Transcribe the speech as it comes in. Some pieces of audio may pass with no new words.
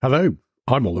Hello,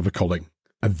 I'm Oliver Colling,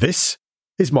 and this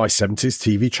is my 70s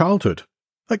TV childhood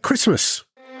at Christmas.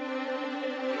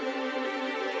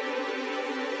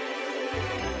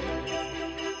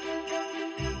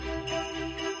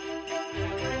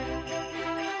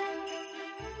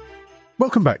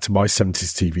 Welcome back to my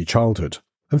 70s TV childhood,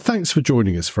 and thanks for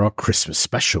joining us for our Christmas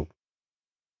special.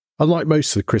 Unlike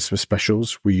most of the Christmas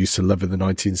specials we used to love in the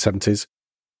 1970s,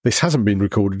 this hasn't been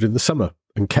recorded in the summer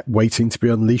and kept waiting to be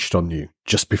unleashed on you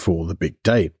just before the big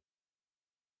day.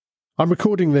 I'm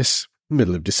recording this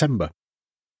middle of December.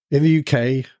 In the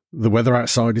UK, the weather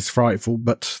outside is frightful,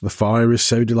 but the fire is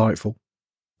so delightful,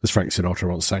 as Frank Sinatra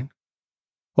once sang.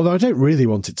 Although I don't really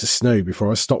want it to snow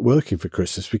before I stop working for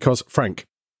Christmas because, Frank,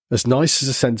 as nice as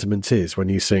the sentiment is when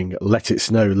you sing "Let it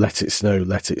snow, let it snow,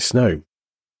 let it snow,"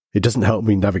 it doesn't help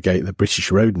me navigate the British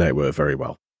road network very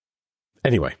well.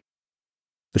 Anyway,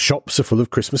 the shops are full of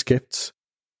Christmas gifts.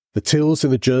 The tills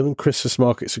in the German Christmas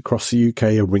markets across the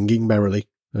UK are ringing merrily,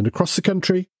 and across the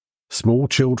country, small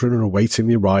children are awaiting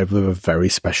the arrival of a very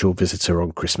special visitor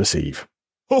on Christmas Eve.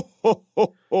 Ho, ho,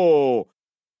 ho, ho.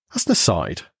 As an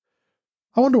aside,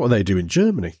 I wonder what they do in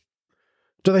Germany.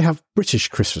 Do they have British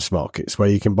Christmas markets where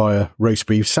you can buy a roast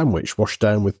beef sandwich washed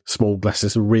down with small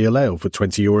glasses of real ale for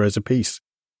 €20 a piece?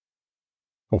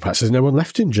 Or perhaps there's no one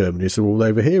left in Germany, so they're all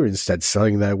over here instead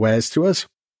selling their wares to us.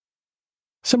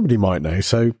 Somebody might know,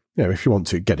 so if you want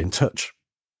to, get in touch.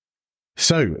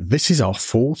 So, this is our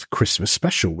 4th Christmas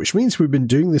special, which means we've been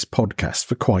doing this podcast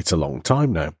for quite a long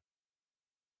time now.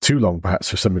 Too long, perhaps,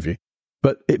 for some of you,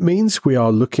 but it means we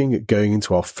are looking at going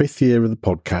into our 5th year of the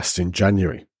podcast in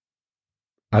January.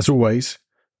 As always,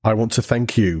 I want to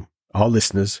thank you, our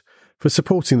listeners, for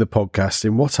supporting the podcast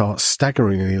in what are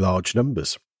staggeringly large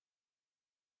numbers.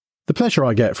 The pleasure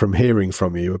I get from hearing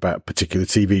from you about particular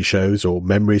TV shows or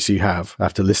memories you have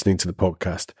after listening to the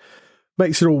podcast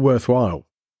makes it all worthwhile.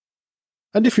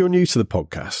 And if you're new to the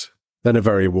podcast, then a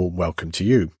very warm welcome to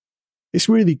you. It's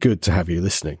really good to have you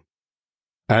listening.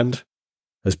 And,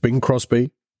 as Bing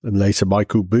Crosby and later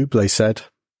Michael Bublé said,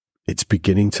 it's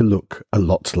beginning to look a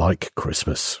lot like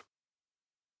Christmas.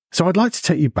 So I'd like to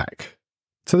take you back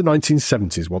to the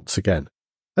 1970s once again,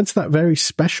 and to that very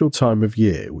special time of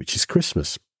year, which is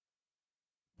Christmas.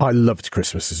 I loved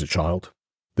Christmas as a child.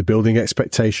 The building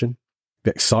expectation, the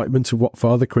excitement of what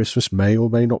Father Christmas may or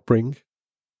may not bring,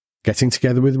 getting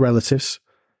together with relatives,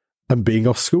 and being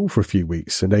off school for a few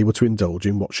weeks and able to indulge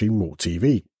in watching more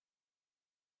TV.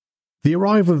 The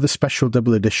arrival of the special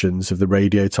double editions of the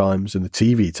Radio Times and the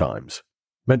TV Times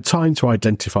meant time to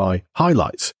identify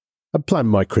highlights and plan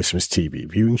my Christmas TV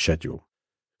viewing schedule,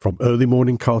 from early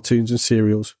morning cartoons and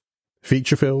serials,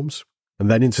 feature films, and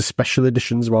then into special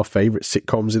editions of our favourite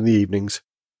sitcoms in the evenings.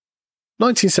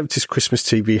 1970s Christmas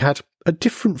TV had a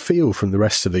different feel from the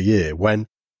rest of the year when,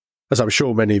 as I'm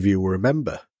sure many of you will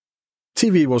remember,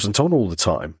 TV wasn't on all the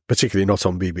time, particularly not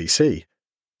on BBC.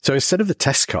 So instead of the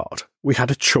test card, we had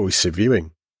a choice of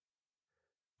viewing.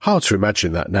 Hard to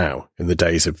imagine that now, in the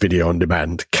days of video on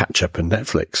demand, catch-up and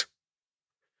Netflix.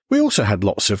 We also had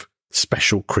lots of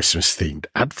special Christmas-themed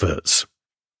adverts.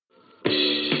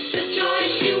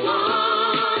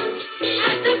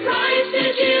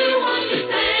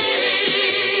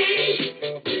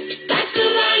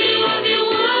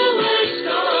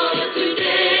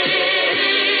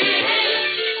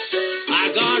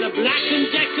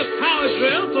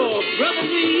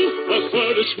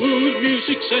 A smooth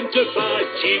music center by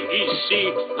TPC.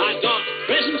 I got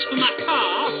presents for my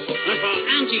car, and for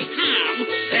Auntie Pam,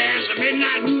 there's a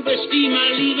midnight Uber steamer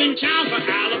leaving town for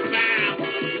Alabama.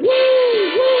 Woo,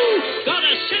 woo! Got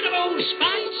a set of Old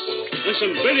Spice, and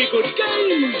some very good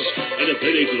games, at a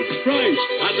very good price.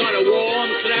 I got a warm,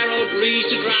 claro breeze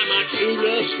to dry my true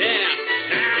love's hair,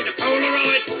 and a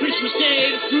Polaroid Christmas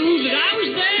Day to prove that I was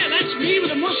there. That's me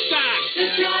with a mustache. The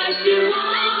choice you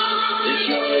want, the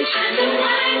choice and the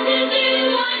right to do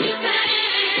what you say.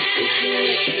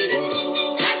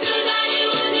 That's the value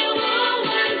of your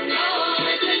Woolworths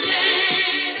store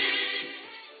today.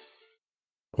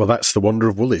 Well, that's the wonder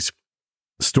of Woolies.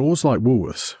 Stores like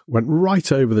Woolworths went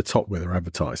right over the top with their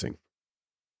advertising.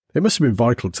 It must have been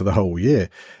vital to the whole year,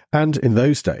 and in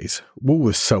those days,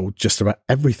 Woolworths sold just about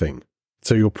everything,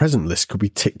 so your present list could be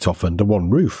ticked off under one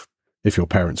roof, if your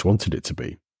parents wanted it to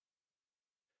be.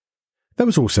 There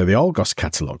was also the Argos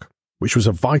catalogue, which was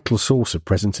a vital source of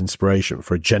present inspiration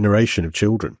for a generation of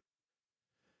children.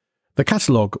 The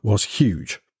catalogue was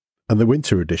huge, and the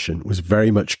winter edition was very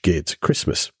much geared to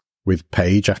Christmas, with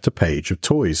page after page of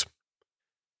toys.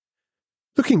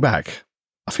 Looking back,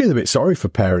 I feel a bit sorry for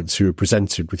parents who were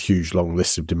presented with huge long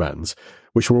lists of demands,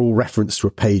 which were all referenced to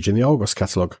a page in the Argos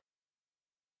catalogue.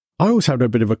 I always had a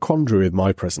bit of a quandary with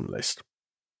my present list.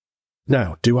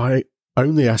 Now, do I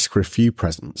only ask for a few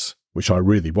presents, which I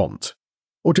really want,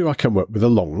 or do I come up with a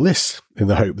long list in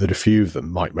the hope that a few of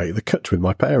them might make the cut with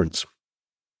my parents?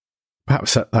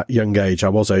 Perhaps at that young age I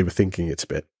was overthinking it a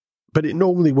bit, but it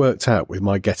normally worked out with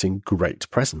my getting great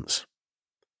presents.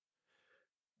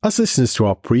 As listeners to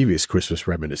our previous Christmas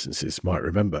reminiscences might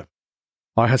remember,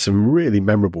 I had some really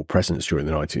memorable presents during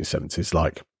the 1970s,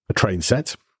 like a train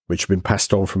set, which had been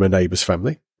passed on from a neighbour's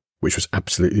family, which was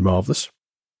absolutely marvellous.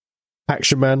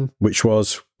 Action Man, which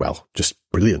was, well, just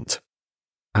brilliant.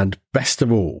 And best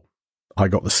of all, I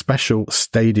got the special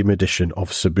stadium edition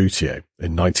of Subbuteo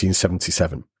in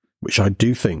 1977, which I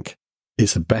do think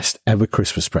is the best ever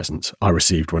Christmas present I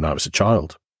received when I was a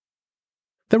child.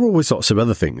 There were always lots of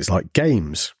other things like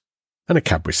games and a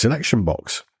Cadbury selection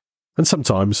box, and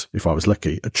sometimes, if I was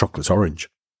lucky, a chocolate orange.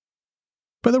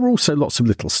 But there were also lots of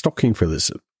little stocking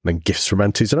fillers and gifts from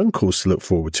aunties and uncles to look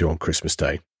forward to on Christmas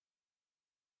Day.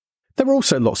 There were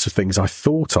also lots of things I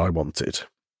thought I wanted,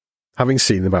 having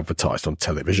seen them advertised on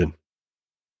television.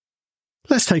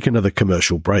 Let's take another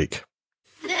commercial break.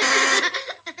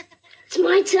 It's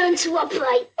my turn to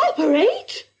operate.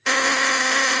 Operate?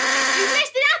 You've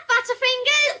messed it up,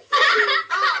 Butterfingers!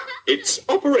 It's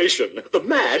Operation, the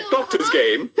mad doctor's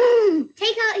game.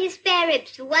 Take out his spare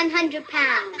ribs for £100.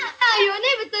 Oh, you'll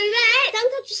never do that!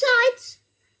 Don't touch your sides.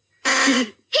 Here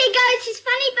goes his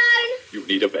funny bone. You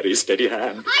need a very steady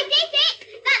hand. I did it!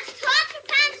 That's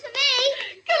 £200 for me!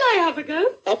 Can I have a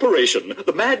go? Operation,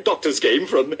 the mad doctor's game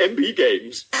from MB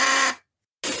Games.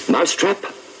 Mousetrap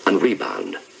and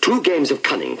Rebound. 2 games of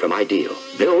cunning from Ideal.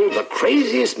 Build the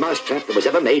craziest mousetrap that was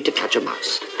ever made to catch a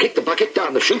mouse. Kick the bucket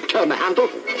down the chute, turn the handle,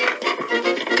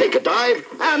 take a dive,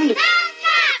 and...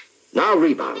 Now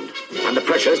Rebound. And the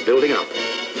pressure's building up.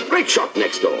 Great shot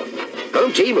next door.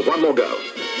 Home team with one more go.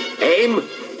 Aim.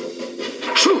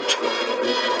 Shoot.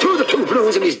 Through the 2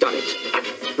 blues and he's done it.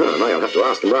 Oh, now I'll have to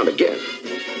ask him round again.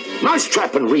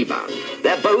 Mousetrap and Rebound.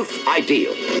 They're both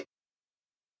Ideal.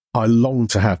 I long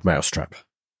to have Mousetrap.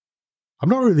 I'm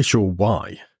not really sure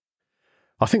why.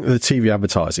 I think that the TV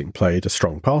advertising played a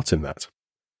strong part in that.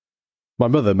 My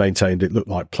mother maintained it looked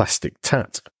like plastic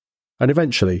tat, and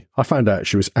eventually I found out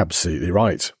she was absolutely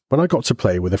right when I got to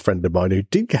play with a friend of mine who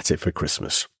did get it for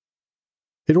Christmas.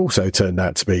 It also turned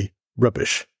out to be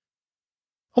rubbish.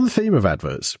 On the theme of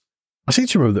adverts, I seem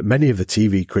to remember that many of the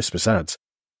TV Christmas ads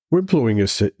were imploring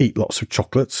us to eat lots of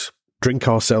chocolates, drink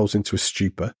ourselves into a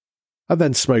stupor, and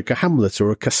then smoke a Hamlet or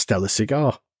a Castella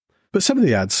cigar. But some of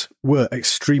the ads were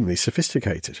extremely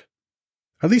sophisticated.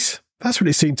 At least, that's what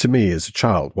it seemed to me as a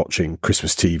child watching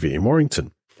Christmas TV in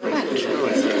Warrington. What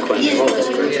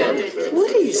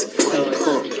is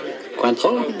Cointreau?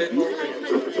 Cointreau?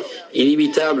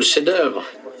 Inimitable chef-d'œuvre.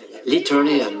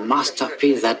 Literally a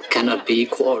masterpiece that cannot be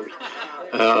equaled.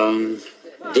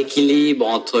 D'équilibre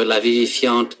entre la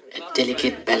vivifiante and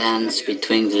delicate balance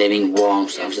between the living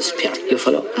warmth of the spirit. You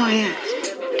follow? Oh, yes.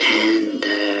 And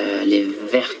les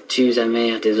vertus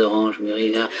amères des oranges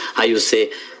mûries, how you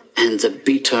say, and the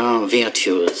bitter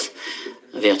virtues,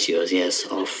 yes,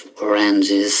 of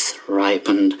oranges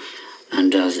ripened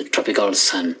under the tropical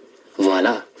sun.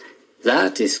 Voilà,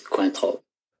 that is Cointreau.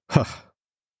 Huh.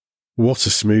 What a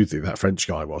smoothie that French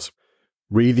guy was.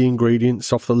 Read the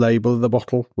ingredients off the label of the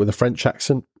bottle with a French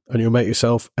accent and you'll make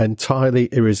yourself entirely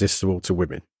irresistible to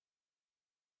women.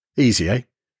 Easy, eh?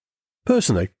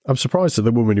 Personally, I'm surprised that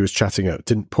the woman he was chatting up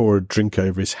didn't pour a drink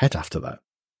over his head after that.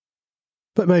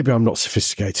 But maybe I'm not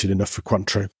sophisticated enough for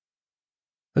Cointreau.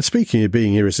 And speaking of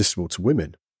being irresistible to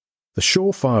women, the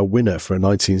surefire winner for a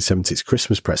 1970s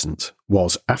Christmas present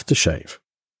was aftershave.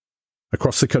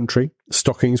 Across the country,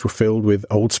 stockings were filled with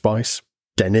Old Spice,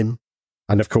 denim,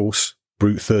 and of course,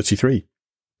 Brute 33,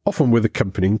 often with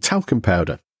accompanying talcum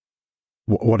powder,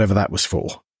 whatever that was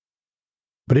for.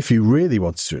 But if you really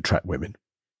wanted to attract women,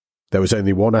 there was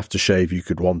only one aftershave you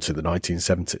could want in the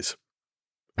 1970s,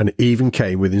 and it even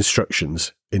came with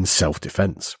instructions in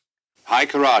self-defense. High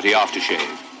Karate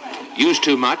aftershave. Use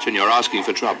too much and you're asking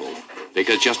for trouble,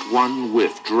 because just one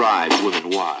whiff drives women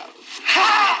wild.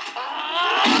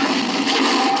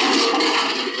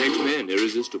 Makes men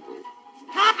irresistible.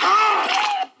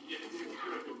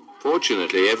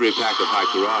 Fortunately, every pack of High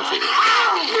Karate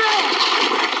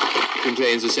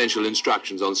contains essential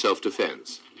instructions on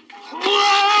self-defense.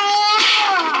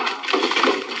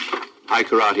 High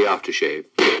Karate aftershave.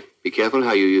 Be careful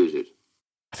how you use it.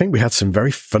 I think we had some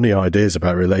very funny ideas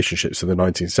about relationships in the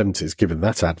 1970s given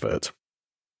that advert.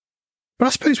 But I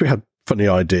suppose we had funny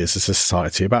ideas as a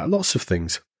society about lots of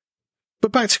things.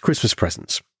 But back to Christmas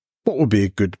presents. What would be a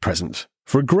good present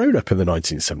for a grown-up in the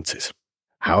 1970s?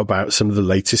 how about some of the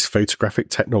latest photographic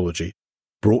technology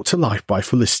brought to life by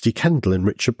Felicity Kendall and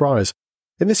Richard Briers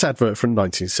in this advert from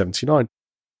 1979,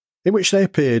 in which they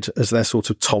appeared as their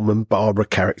sort of Tom and Barbara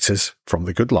characters from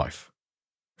The Good Life.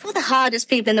 For the hardest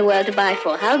people in the world to buy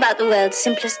for, how about the world's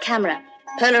simplest camera?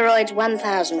 Polaroid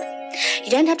 1000. You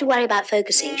don't have to worry about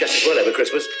focusing. Just as well over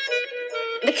Christmas.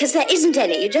 Because there isn't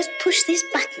any. You just push this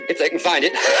button. If they can find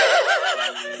it.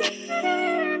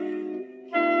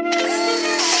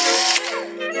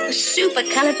 Super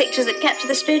colour pictures that capture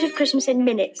the spirit of Christmas in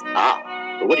minutes.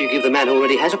 Ah, but what do you give the man who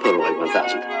already has a Polaroid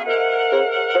 1000?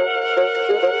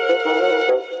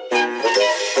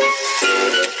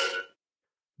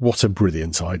 What a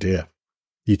brilliant idea.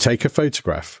 You take a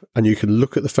photograph and you can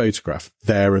look at the photograph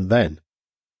there and then,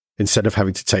 instead of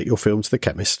having to take your film to the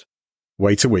chemist,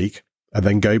 wait a week, and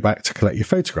then go back to collect your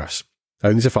photographs,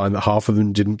 only to find that half of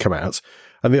them didn't come out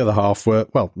and the other half were,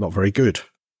 well, not very good.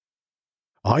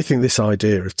 I think this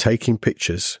idea of taking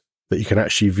pictures that you can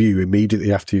actually view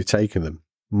immediately after you've taken them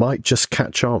might just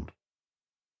catch on.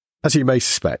 As you may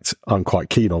suspect, I'm quite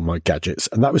keen on my gadgets,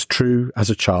 and that was true as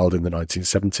a child in the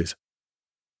 1970s.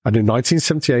 And in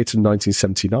 1978 and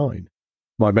 1979,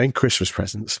 my main Christmas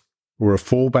presents were a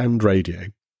 4-band radio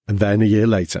and then a year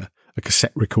later, a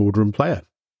cassette recorder and player.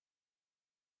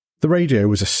 The radio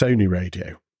was a Sony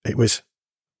radio. It was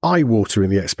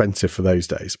eye-wateringly expensive for those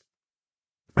days.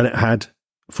 And it had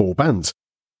 4 bands: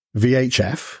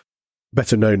 VHF,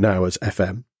 better known now as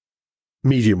FM,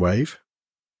 medium wave,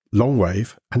 long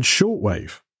wave, and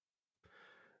shortwave.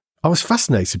 I was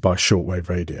fascinated by shortwave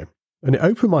radio, and it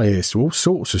opened my ears to all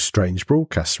sorts of strange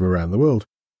broadcasts from around the world,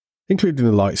 including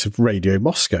the likes of Radio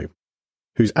Moscow,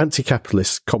 whose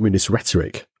anti-capitalist communist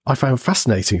rhetoric I found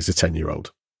fascinating as a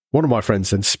 10-year-old. One of my friends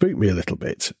then spooked me a little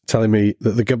bit, telling me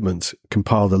that the government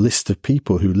compiled a list of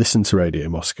people who listened to Radio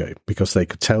Moscow because they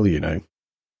could tell, you know,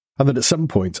 and that at some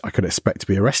point I could expect to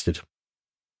be arrested.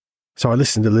 So I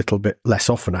listened a little bit less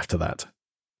often after that.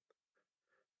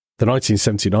 The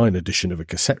 1979 edition of a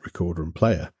cassette recorder and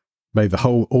player made the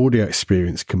whole audio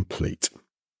experience complete,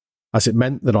 as it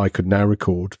meant that I could now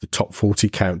record the top 40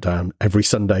 countdown every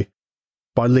Sunday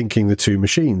by linking the two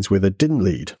machines with a DIN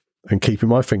lead and keeping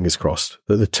my fingers crossed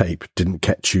that the tape didn't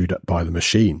get chewed up by the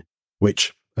machine,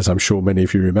 which, as I'm sure many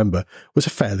of you remember, was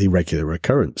a fairly regular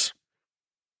occurrence.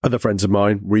 Other friends of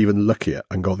mine were even luckier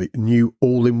and got the new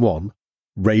all-in-one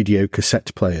radio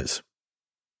cassette players.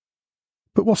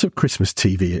 But what of Christmas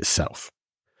TV itself?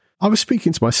 I was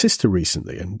speaking to my sister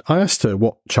recently and I asked her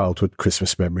what childhood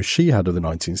Christmas memories she had of the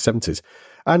 1970s,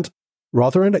 and,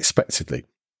 rather unexpectedly,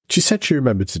 she said she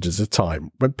remembered it as a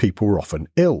time when people were often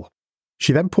ill.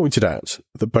 She then pointed out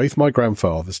that both my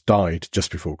grandfathers died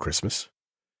just before Christmas,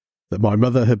 that my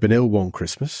mother had been ill one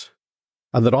Christmas,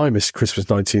 and that I missed Christmas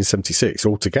 1976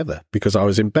 altogether because I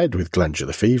was in bed with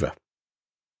glandular fever.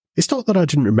 It's not that I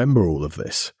didn't remember all of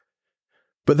this,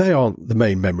 but they aren't the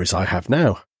main memories I have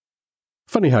now.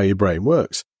 Funny how your brain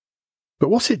works. But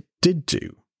what it did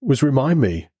do was remind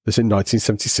me that in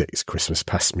 1976 Christmas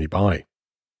passed me by.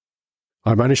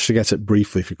 I managed to get up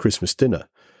briefly for Christmas dinner,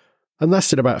 and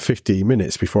lasted about 15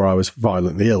 minutes before I was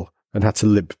violently ill and had to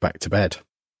limp back to bed.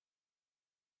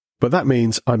 But that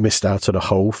means I missed out on a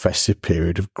whole festive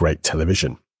period of great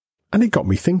television, and it got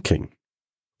me thinking,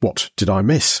 what did I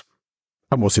miss?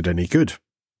 And was it any good?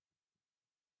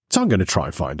 So I'm going to try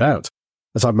and find out,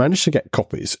 as I managed to get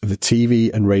copies of the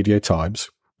TV and Radio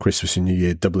Times Christmas and New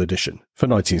Year double edition for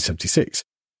 1976.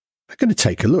 I'm going to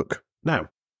take a look. Now,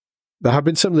 there have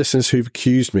been some listeners who've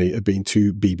accused me of being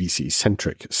too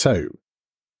BBC-centric, so,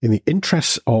 in the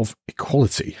interests of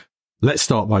equality, let's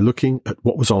start by looking at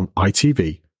what was on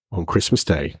ITV on Christmas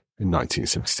Day in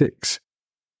 1976.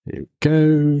 Here we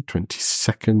go,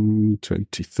 22nd,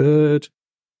 23rd.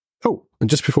 Oh, and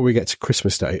just before we get to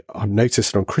Christmas Day, I've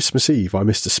noticed that on Christmas Eve I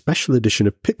missed a special edition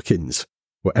of Pipkins,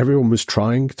 where everyone was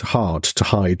trying hard to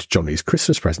hide Johnny's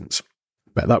Christmas presents.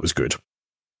 Bet that was good.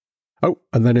 Oh,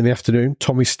 and then in the afternoon,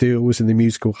 Tommy Steele was in the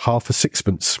musical Half a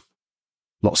Sixpence.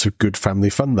 Lots of good family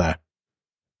fun there.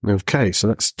 Okay, so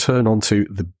let's turn on to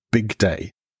the big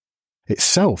day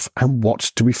itself, and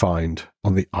what do we find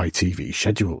on the ITV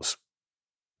schedules?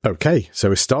 Okay, so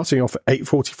we're starting off at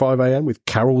 8:45 a.m. with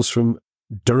carols from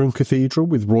Durham Cathedral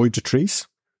with Roy Dotrice.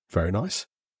 Very nice.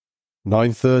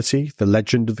 9:30, The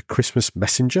Legend of the Christmas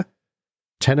Messenger.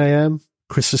 10 a.m,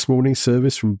 Christmas morning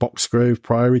service from Boxgrove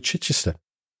Priory, Chichester.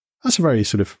 That's a very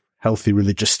sort of healthy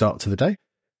religious start to the day.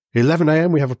 11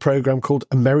 a.m, we have a programme called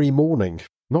A Merry Morning.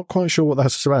 Not quite sure what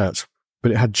that's about,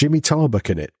 but it had Jimmy Tarbuck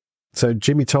in it. So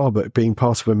Jimmy Tarbuck being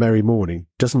part of A Merry Morning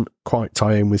doesn't quite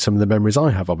tie in with some of the memories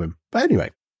I have of him. But anyway,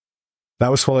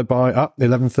 that was followed by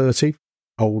 11:30,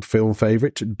 old film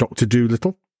favourite, Dr.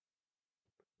 Dolittle,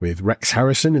 with Rex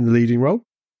Harrison in the leading role.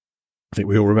 I think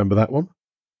we all remember that one.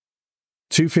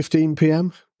 2:15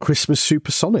 p.m, Christmas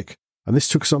Supersonic. And this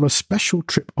took us on a special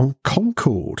trip on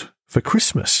Concorde for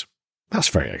Christmas. That's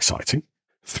very exciting.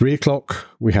 3 o'clock,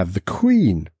 we had The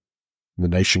Queen. The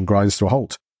Nation Grinds to a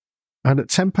Halt. And at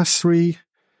 3:10,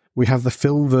 we have the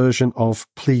film version of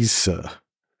Please Sir,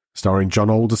 starring John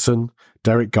Alderson,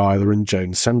 Derek Guyler and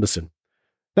Joan Sanderson.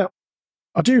 Now,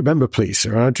 I do remember Please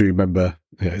Sir, and I do remember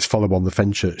it's followed on the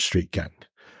Fenchurch Street Gang.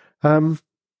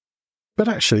 But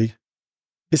actually,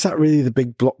 is that really the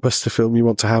big blockbuster film you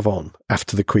want to have on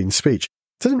after the Queen's speech?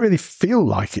 It doesn't really feel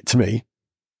like it to me,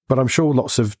 but I'm sure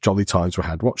lots of jolly times were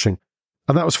had watching.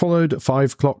 And that was followed at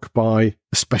 5 o'clock by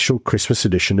a special Christmas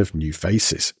edition of New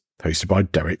Faces, hosted by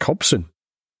Derek Hobson.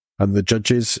 And the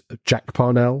judges, Jack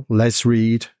Parnell, Les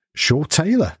Reed, Shaw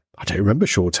Taylor. I don't remember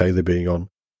Shaw Taylor being on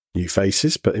New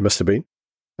Faces, but he must have been.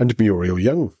 And Muriel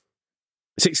Young.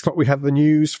 6 o'clock we had the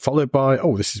news, followed by,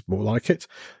 this is more like it,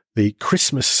 the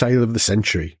Christmas sale of the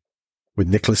century, with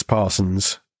Nicholas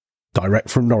Parsons, direct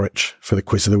from Norwich, for the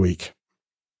quiz of the week.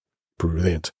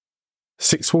 Brilliant.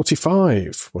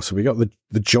 6:45. What have we got?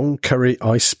 The John Curry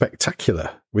Ice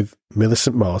Spectacular with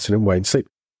Millicent Martin and Wayne Sleep.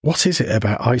 What is it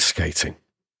about ice skating?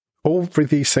 All of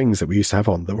these things that we used to have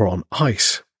on that were on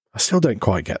ice. I still don't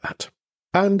quite get that.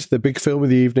 And the big film of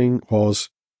the evening was,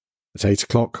 at 8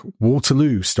 o'clock,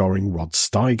 Waterloo, starring Rod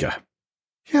Steiger.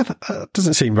 Yeah, that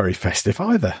doesn't seem very festive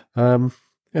either.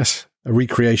 Yes, a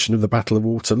recreation of the Battle of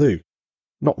Waterloo.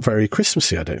 Not very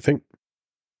Christmassy, I don't think.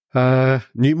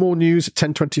 More news at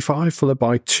 10:25, followed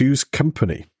by Two's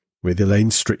Company, with Elaine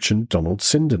Stritch and Donald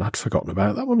Sinden. I'd forgotten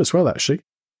about that one as well, actually.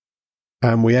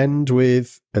 And we end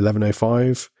with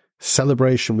 11:05,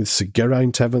 Celebration with Sir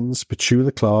Geraint Evans,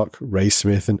 Petula Clark, Ray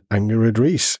Smith and Angharad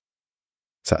Rees.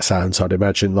 So that sounds, I'd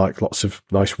imagine, like lots of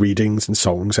nice readings and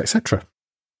songs, etc.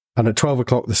 And at 12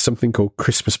 o'clock, there's something called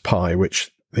Christmas Pie,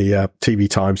 which the TV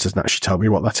Times doesn't actually tell me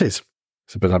what that is.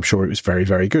 But I'm sure it was very,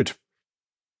 very good.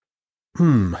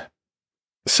 Some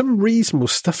reasonable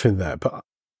stuff in there, but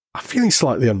I'm feeling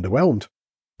slightly underwhelmed.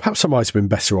 Perhaps I might have been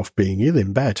better off being ill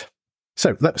in bed.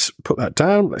 So let's put that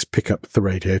down. Let's pick up the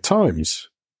Radio Times.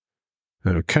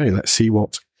 Okay, let's see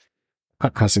what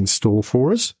that has in store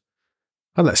for us.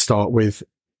 And let's start with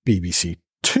BBC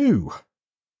Two.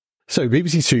 So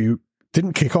BBC Two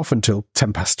didn't kick off until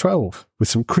 12:10 with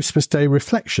some Christmas Day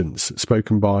reflections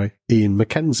spoken by Ian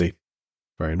Mackenzie.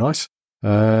 Very nice.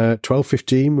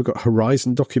 12:15, we've got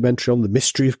Horizon documentary on the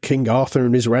mystery of King Arthur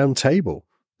and his Round Table.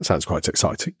 That sounds quite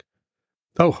exciting.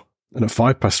 Oh, and at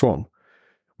 1:05,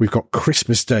 we've got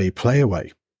Christmas Day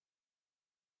Playaway.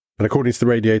 And according to the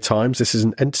Radio Times, this is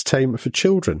an entertainment for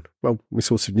children. Well, we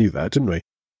sort of knew that, didn't we?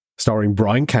 Starring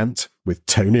Brian Cant with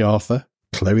Tony Arthur,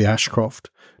 Chloe Ashcroft,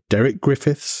 Derek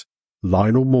Griffiths,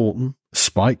 Lionel Morton,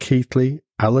 Spike Keighley,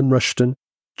 Alan Rushton,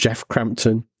 Jeff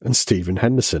Crampton and Stephen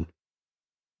Henderson.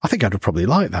 I think I'd probably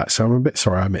like that, so I'm a bit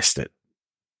sorry I missed it.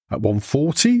 At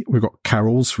 1:40, we've got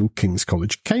Carols from King's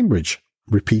College, Cambridge,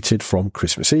 repeated from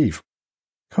Christmas Eve.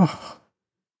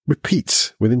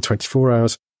 Repeats within 24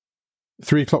 hours.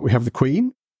 3 o'clock, we have The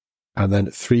Queen. And then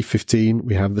at 3:15,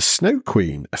 we have The Snow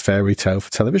Queen, a fairy tale for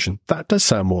television. That does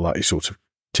sound more like a sort of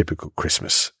typical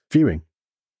Christmas viewing.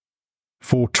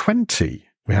 4:20,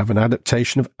 we have an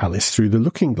adaptation of Alice Through the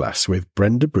Looking Glass with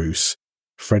Brenda Bruce,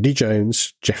 Freddie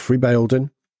Jones, Jeffrey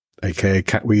Baildon, a.k.a.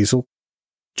 Catweasel,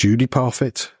 Judy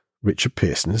Parfitt, Richard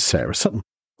Pearson and Sarah Sutton.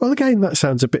 Well, again, that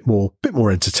sounds a bit more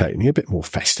entertaining, a bit more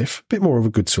festive, a bit more of a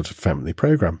good sort of family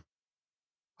programme.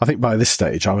 I think by this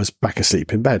stage I was back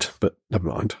asleep in bed, but never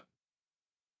mind.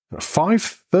 At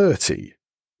 5:30,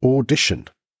 Audition.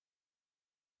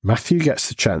 Matthew gets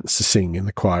the chance to sing in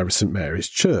the choir of St Mary's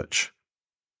Church.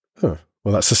 Well,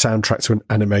 that's the soundtrack to an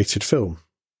animated film.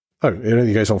 Oh, it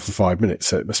only goes on for 5 minutes,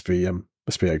 so it must be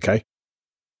okay.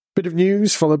 Bit of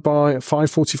news, followed by at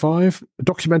 5:45, a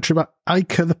documentary about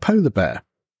Eike the polar bear.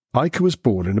 Eike was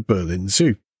born in a Berlin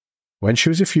zoo. When she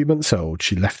was a few months old,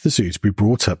 she left the zoo to be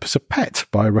brought up as a pet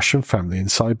by a Russian family in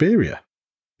Siberia.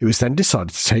 It was then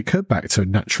decided to take her back to a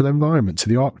natural environment to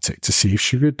the Arctic to see if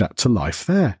she could adapt to life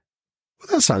there.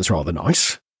 Well, that sounds rather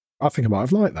nice. I think I might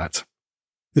have liked that.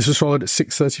 This was followed at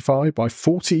 6:35 by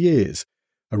 40 Years,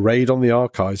 a raid on the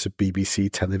archives of BBC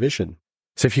television.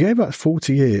 So if you go back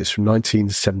 40 years from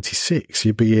 1976,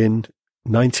 you'd be in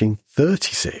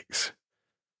 1936.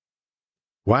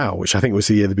 Wow, which I think was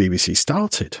the year the BBC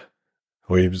started.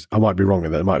 I might be wrong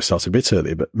with that. It might have started a bit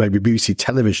earlier, but maybe BBC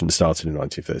television started in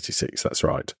 1936. That's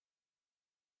right.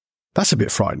 That's a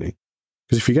bit frightening,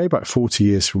 because if you go back 40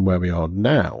 years from where we are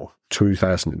now,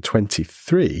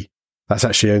 2023, That's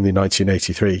actually only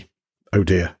 1983. Oh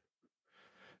dear.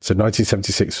 So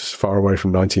 1976 was as far away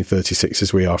from 1936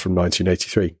 as we are from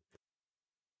 1983.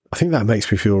 I think that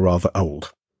makes me feel rather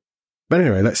old. But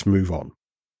anyway, let's move on.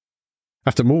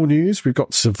 After more news, we've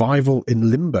got Survival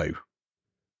in Limbo,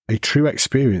 a true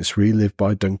experience relived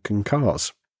by Duncan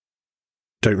Cars.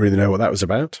 Don't really know what that was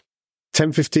about.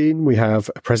 10:15, we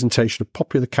have a presentation of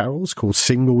popular carols called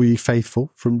Sing All Ye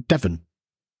Faithful from Devon.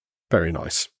 Very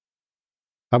nice.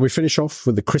 And we finish off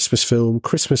with the Christmas film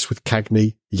Christmas with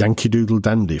Cagney, Yankee Doodle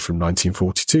Dandy from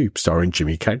 1942, starring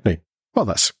Jimmy Cagney. Well,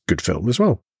 that's a good film as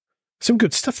well. Some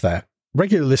good stuff there.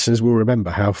 Regular listeners will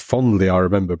remember how fondly I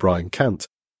remember Brian Cant,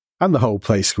 and the whole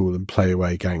Play School and Play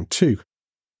Away gang too.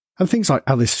 And things like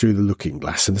Alice Through the Looking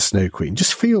Glass and the Snow Queen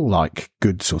just feel like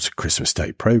good sort of Christmas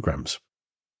Day programmes.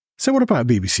 So what about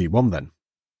BBC One then?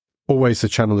 Always the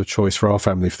channel of choice for our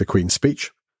family for the Queen's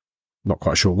speech. Not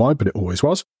quite sure why, but it always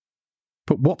was.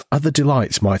 But what other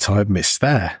delights might I have missed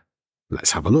there?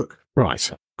 Let's have a look.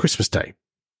 Right, Christmas Day.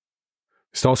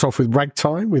 Starts off with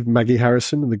Ragtime with Maggie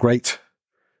Harrison and the great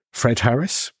Fred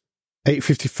Harris.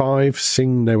 8:55,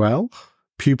 Sing Noel.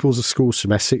 Pupils of schools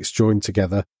from Essex joined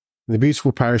together in the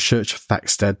beautiful parish church of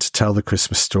Thaxted to tell the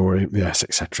Christmas story. Yes,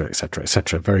 etc., etc.,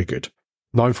 etc. Very good.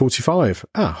 9:45,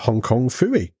 Hong Kong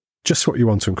Phooey. Just what you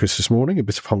want on Christmas morning, a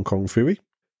bit of Hong Kong Phooey.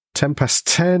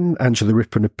 10:10, Angela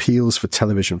Rippon appeals for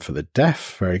television for the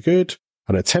deaf. Very good.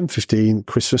 And at 10:15,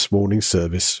 Christmas morning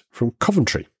service from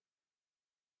Coventry.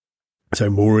 So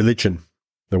more religion.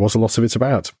 There was a lot of it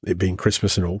about, it being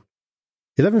Christmas and all.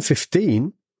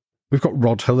 11:15, we've got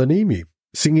Rod Hull and Emu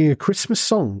singing a Christmas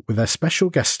song with their special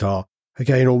guest star,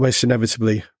 again almost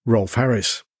inevitably, Rolf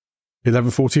Harris.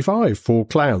 11:45, Four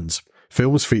Clowns,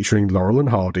 films featuring Laurel and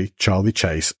Hardy, Charlie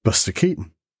Chase, Buster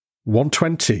Keaton.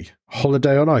 1:20,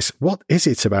 Holiday on Ice. What is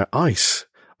it about ice?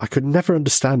 I could never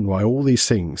understand why all these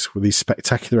things were these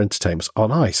spectacular entertainments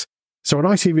on ice. So on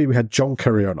ITV we had John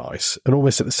Curry on ice, and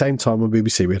almost at the same time on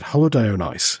BBC we had Holiday on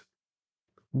Ice.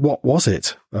 What was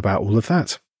it about all of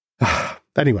that?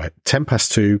 Anyway,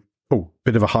 2:10,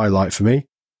 bit of a highlight for me,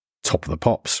 Top of the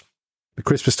Pops. The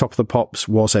Christmas Top of the Pops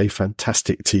was a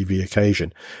fantastic TV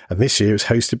occasion, and this year it was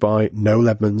hosted by Noel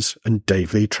Edmonds and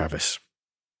Dave Lee Travis.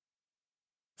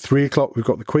 3 o'clock we've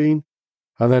got the Queen,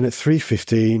 and then at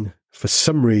 3:15, for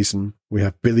some reason, we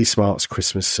have Billy Smart's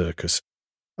Christmas Circus.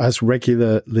 As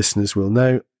regular listeners will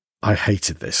know, I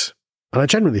hated this. And I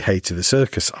generally hated the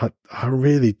circus. I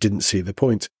really didn't see the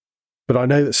point. But I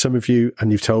know that some of you,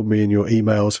 and you've told me in your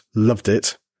emails, loved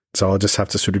it. So I'll just have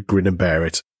to sort of grin and bear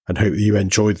it and hope that you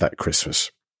enjoyed that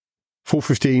Christmas.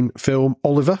 4:15 film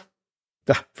Oliver.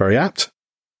 Very apt.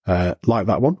 Like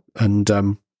that one. And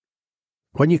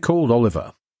when you called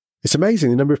Oliver, it's amazing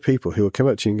the number of people who will come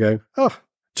up to you and go, oh,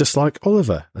 just like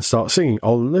Oliver, and start singing,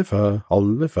 Oliver,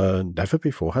 Oliver, never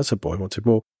before has a boy wanted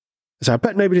more. So I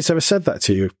bet nobody's ever said that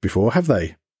to you before, have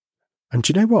they? And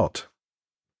do you know what?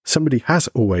 Somebody has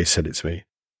always said it to me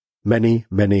many,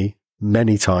 many,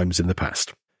 many times in the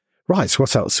past. Right,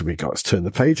 what else have we got? Let's turn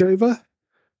the page over.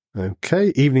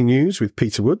 Okay, evening news with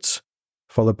Peter Woods,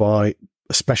 followed by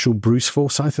a special Bruce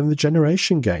Forsyth and the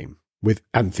Generation Game with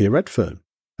Anthea Redfern.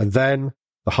 And then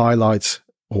the highlights,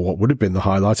 or what would have been the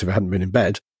highlight if I hadn't been in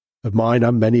bed, of mine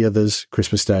and many others'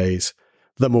 Christmas days,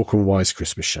 the Morecambe Wise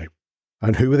Christmas Show.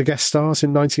 And who were the guest stars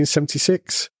in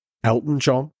 1976? Elton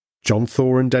John, John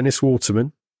Thor and Dennis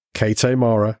Waterman, Kate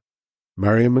O'Mara,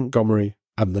 Marion Montgomery,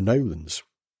 and the Nolans.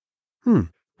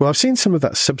 Well, I've seen some of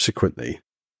that subsequently,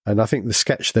 and I think the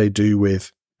sketch they do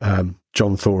with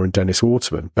John Thor and Dennis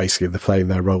Waterman, basically they're playing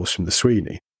their roles from the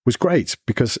Sweeney, was great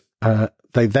because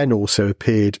they then also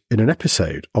appeared in an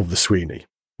episode of the Sweeney,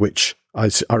 which I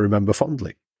remember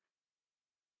fondly.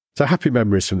 So happy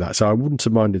memories from that, so I wouldn't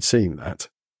have minded seeing that.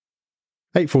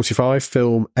 8:45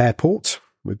 film Airport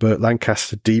with Burt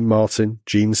Lancaster, Dean Martin,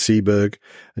 Gene Seberg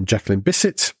and Jacqueline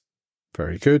Bisset.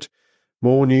 Very good.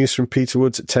 More news from Peter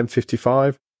Woods at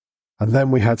 10:55. And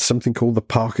then we had something called the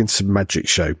Parkinson Magic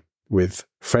Show with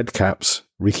Fred Capps,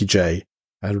 Ricky Jay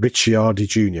and Richie Hardy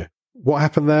Jr. What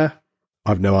happened there?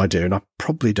 I've no idea, and I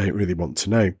probably don't really want to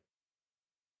know.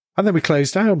 And then we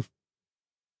closed down.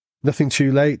 Nothing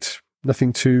too late,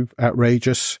 nothing too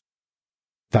outrageous.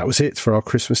 That was it for our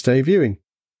Christmas Day viewing.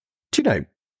 Do you know,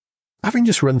 having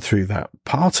just run through that,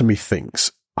 part of me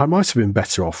thinks I might have been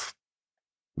better off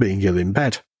being ill in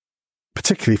bed,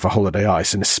 particularly for Holiday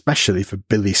Ice and especially for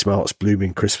Billy Smart's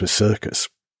blooming Christmas Circus.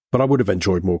 But I would have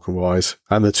enjoyed Morecambe Wise,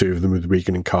 and the two of them with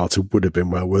Regan and Carter would have been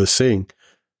well worth seeing.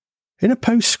 In a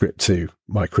postscript to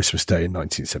my Christmas Day in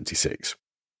 1976,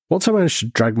 once I managed to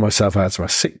drag myself out of my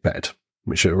sick bed,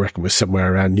 which I reckon was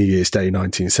somewhere around New Year's Day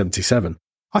 1977,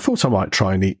 I thought I might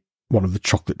try and eat one of the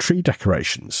chocolate tree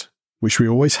decorations, which we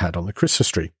always had on the Christmas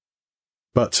tree.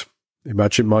 But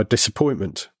imagine my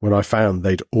disappointment when I found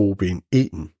they'd all been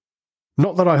eaten.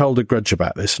 Not that I hold a grudge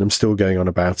about this and I'm still going on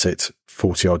about it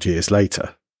 40-odd years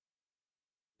later.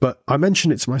 But I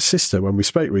mentioned it to my sister when we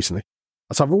spoke recently,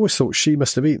 as I've always thought she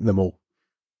must have eaten them all.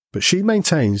 But she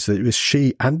maintains that it was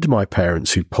she and my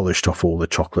parents who polished off all the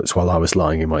chocolates while I was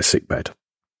lying in my sickbed.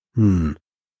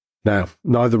 Now,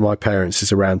 neither of my parents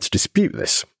is around to dispute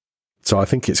this, so I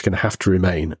think it's going to have to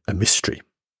remain a mystery.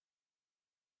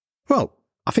 Well,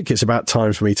 I think it's about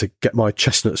time for me to get my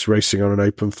chestnuts roasting on an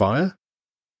open fire,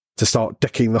 to start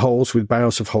decking the halls with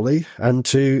boughs of holly, and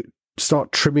to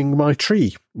start trimming my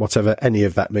tree, whatever any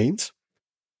of that means.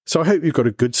 So I hope you've got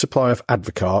a good supply of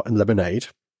Advocaat and lemonade,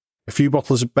 a few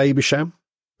bottles of Babycham,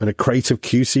 and a crate of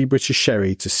QC British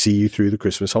Sherry to see you through the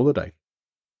Christmas holiday.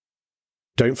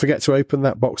 Don't forget to open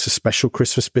that box of special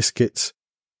Christmas biscuits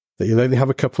that you'll only have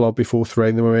a couple of before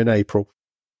throwing them away in April.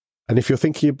 And if you're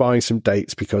thinking of buying some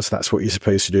dates because that's what you're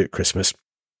supposed to do at Christmas,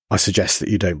 I suggest that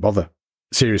you don't bother.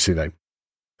 Seriously though,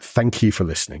 thank you for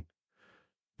listening.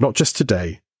 Not just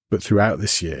today, but throughout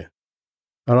this year.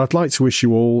 And I'd like to wish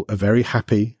you all a very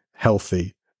happy,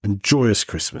 healthy, and joyous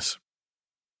Christmas.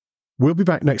 We'll be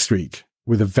back next week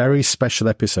with a very special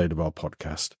episode of our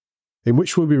podcast, in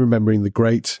which we'll be remembering the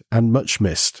great and much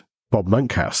missed Bob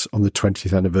Monkhouse on the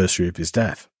 20th anniversary of his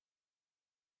death.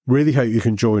 Really hope you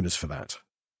can join us for that.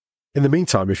 In the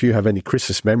meantime, if you have any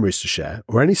Christmas memories to share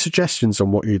or any suggestions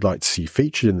on what you'd like to see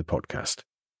featured in the podcast,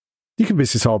 you can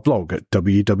visit our blog at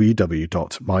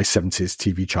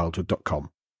www.my70stvchildhood.com,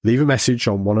 leave a message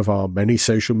on one of our many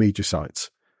social media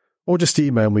sites, or just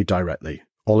email me directly,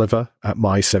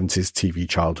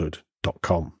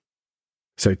 oliver@my70stvchildhood.com.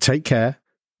 So take care.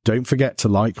 Don't forget to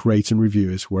like, rate and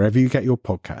review us wherever you get your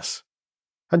podcasts.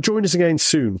 And join us again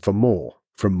soon for more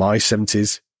from My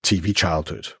 70s TV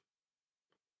Childhood.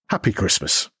 Happy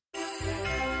Christmas.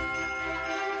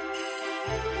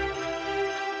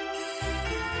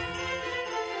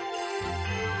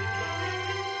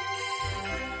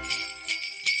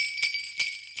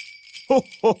 Ho,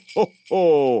 ho, ho,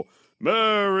 ho!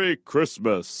 Merry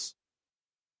Christmas!